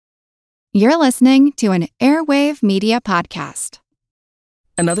You're listening to an Airwave Media Podcast.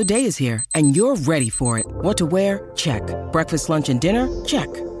 Another day is here, and you're ready for it. What to wear? Check. Breakfast, lunch, and dinner? Check.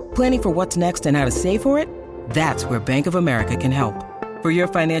 Planning for what's next and how to save for it? That's where Bank of America can help. For your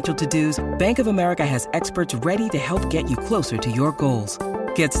financial to-dos, Bank of America has experts ready to help get you closer to your goals.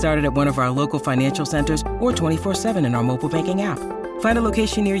 Get started at one of our local financial centers or 24/7 in our mobile banking app. Find a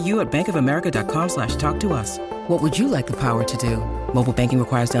location near you at bankofamerica.com/talktous. What would you like the power to do? Mobile banking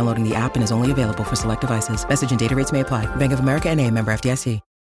requires downloading the app and is only available for select devices. Message and data rates may apply. Bank of America N.A., member FDIC.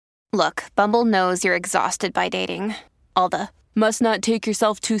 Look, Bumble knows you're exhausted by dating. All the, must not take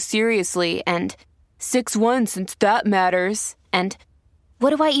yourself too seriously, and 6'1" since that matters. And what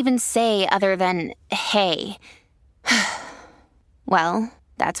do I even say other than, hey? Well,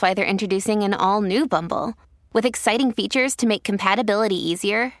 that's why they're introducing an all-new Bumble, with exciting features to make compatibility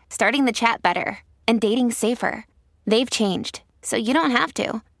easier, starting the chat better, and dating safer. They've changed, so you don't have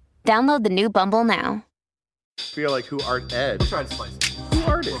to. Download the new Bumble now. Feel like who art Ed? We'll try to slice it. Who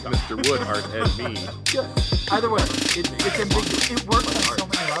art Ed? Mr. Wood art Ed me. Good. Either way, it's ambiguous. It works on so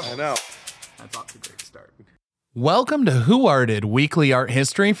many levels. I know. That's off to a great start. Welcome to Who Arted, weekly art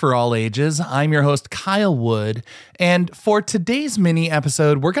history for all ages. I'm your host, Kyle Wood, and for today's mini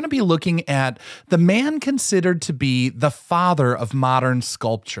episode, we're going to be looking at the man considered to be the father of modern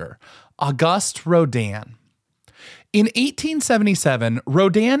sculpture, Auguste Rodin. In 1877,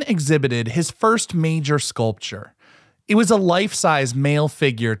 Rodin exhibited his first major sculpture. It was a life-size male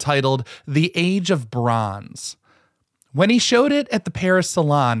figure titled The Age of Bronze. When he showed it at the Paris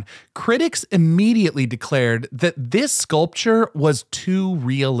Salon, critics immediately declared that this sculpture was too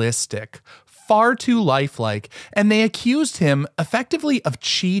realistic, far too lifelike, and they accused him effectively of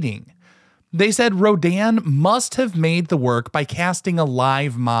cheating. They said Rodin must have made the work by casting a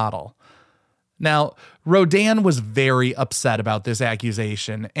live model. Now, Rodin was very upset about this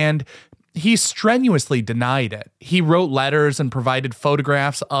accusation, and he strenuously denied it. He wrote letters and provided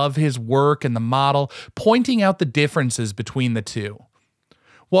photographs of his work and the model, pointing out the differences between the two.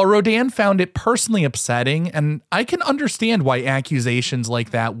 While Rodin found it personally upsetting, and I can understand why accusations like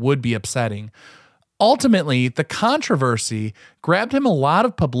that would be upsetting, ultimately, the controversy grabbed him a lot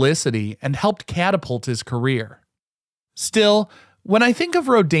of publicity and helped catapult his career. Still, when I think of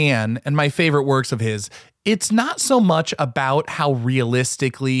Rodin and my favorite works of his, it's not so much about how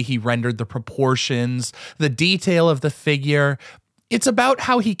realistically he rendered the proportions, the detail of the figure. It's about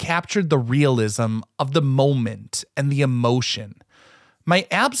how he captured the realism of the moment and the emotion. My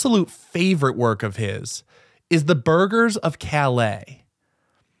absolute favorite work of his is the Burghers of Calais.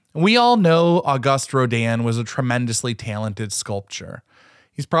 We all know Auguste Rodin was a tremendously talented sculptor.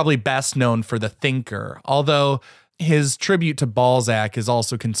 He's probably best known for The Thinker, although his tribute to Balzac is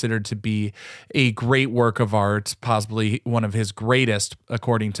also considered to be a great work of art, possibly one of his greatest,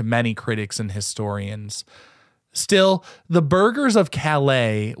 according to many critics and historians. Still, the Burghers of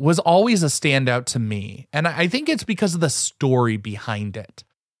Calais was always a standout to me, and I think it's because of the story behind it.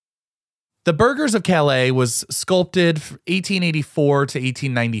 The Burghers of Calais was sculpted from 1884 to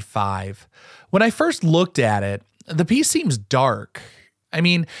 1895. When I first looked at it, the piece seems dark. I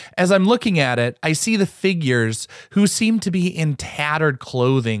mean, as I'm looking at it, I see the figures who seem to be in tattered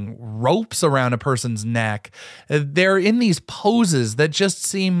clothing, ropes around a person's neck. They're in these poses that just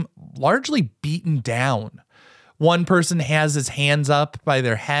seem largely beaten down. One person has his hands up by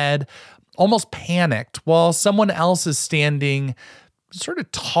their head, almost panicked, while someone else is standing sort of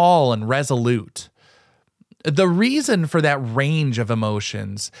tall and resolute. The reason for that range of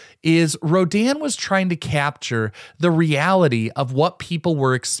emotions is Rodin was trying to capture the reality of what people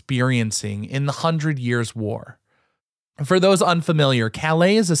were experiencing in the 100 Years' War. For those unfamiliar,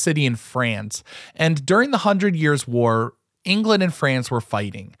 Calais is a city in France, and during the 100 Years' War, England and France were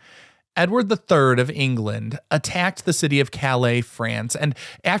fighting. Edward III of England attacked the city of Calais, France, and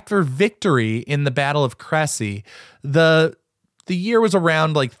after victory in the Battle of Crécy, the year was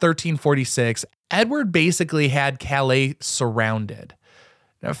around like 1346, Edward basically had Calais surrounded.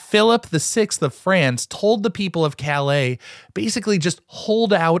 Now, Philip VI of France told the people of Calais basically just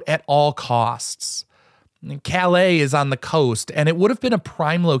hold out at all costs. Calais is on the coast, and it would have been a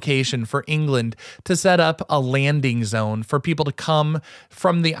prime location for England to set up a landing zone for people to come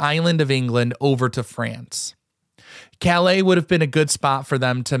from the island of England over to France. Calais would have been a good spot for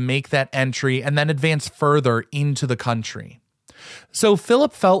them to make that entry and then advance further into the country. So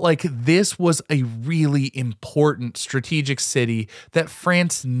Philip felt like this was a really important strategic city that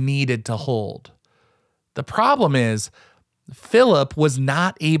France needed to hold. The problem is, Philip was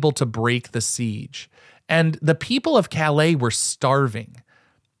not able to break the siege, and the people of Calais were starving.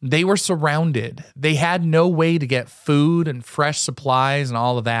 They were surrounded. They had no way to get food and fresh supplies and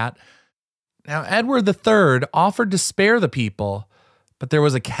all of that. Now, Edward III offered to spare the people, but there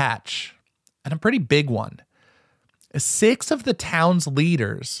was a catch, and a pretty big one. 6 of the town's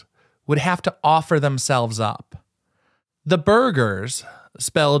leaders would have to offer themselves up. The Burghers,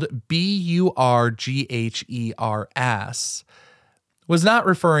 spelled Burghers, was not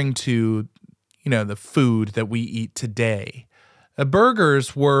referring to, the food that we eat today. The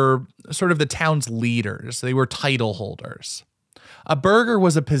Burghers were sort of the town's leaders. They were title holders. A burgher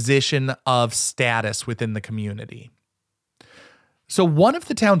was a position of status within the community. So one of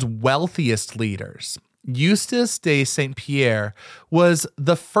the town's wealthiest leaders, Eustace de Saint Pierre, was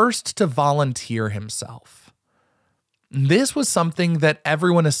the first to volunteer himself. This was something that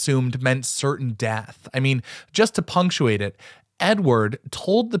everyone assumed meant certain death. I mean, just to punctuate it, Edward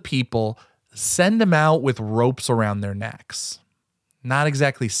told the people, send them out with ropes around their necks. Not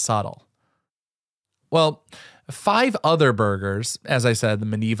exactly subtle. Well, 5 other burghers, as I said, the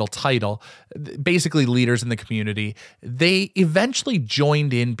medieval title, basically leaders in the community, they eventually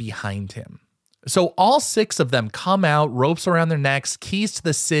joined in behind him. So all 6 of them come out, ropes around their necks, keys to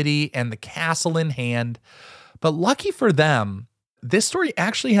the city, and the castle in hand. But lucky for them, this story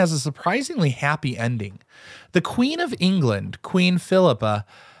actually has a surprisingly happy ending. The Queen of England, Queen Philippa,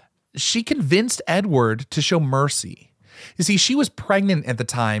 she convinced Edward to show mercy. You see, she was pregnant at the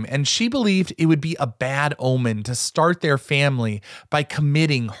time, and she believed it would be a bad omen to start their family by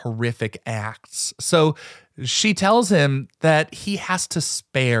committing horrific acts. So she tells him that he has to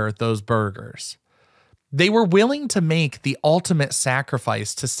spare those burghers. They were willing to make the ultimate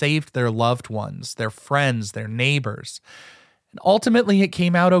sacrifice to save their loved ones, their friends, their neighbors. And ultimately, it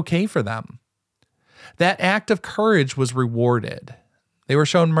came out okay for them. That act of courage was rewarded. They were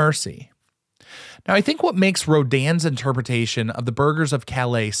shown mercy. Now, I think what makes Rodin's interpretation of the Burghers of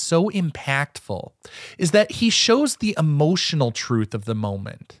Calais so impactful is that he shows the emotional truth of the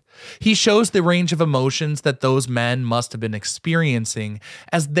moment. He shows the range of emotions that those men must have been experiencing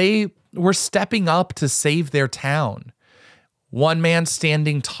as they were stepping up to save their town. One man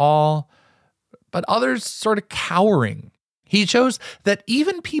standing tall, but others sort of cowering. He shows that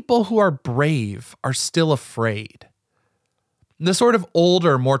even people who are brave are still afraid. The sort of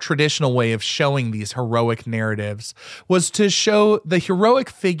older, more traditional way of showing these heroic narratives was to show the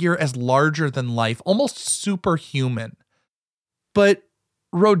heroic figure as larger than life, almost superhuman. But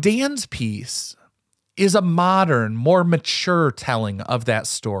Rodin's piece is a modern, more mature telling of that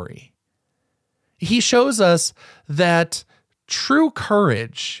story. He shows us that true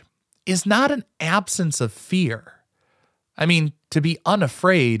courage is not an absence of fear. I mean, to be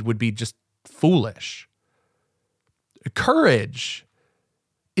unafraid would be just foolish. Courage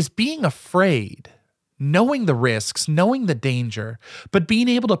is being afraid, knowing the risks, knowing the danger, but being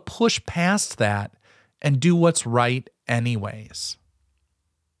able to push past that and do what's right anyways.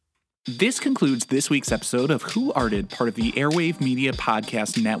 This concludes this week's episode of Who Arted, part of the Airwave Media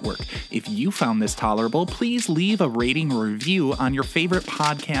Podcast Network. If you found this tolerable, please leave a rating or review on your favorite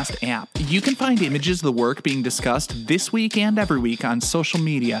podcast app. You can find images of the work being discussed this week and every week on social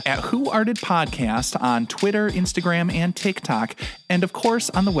media at Who Arted Podcast on Twitter, Instagram, and TikTok, and of course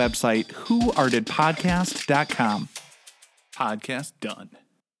on the website whoartedpodcast.com. Podcast done.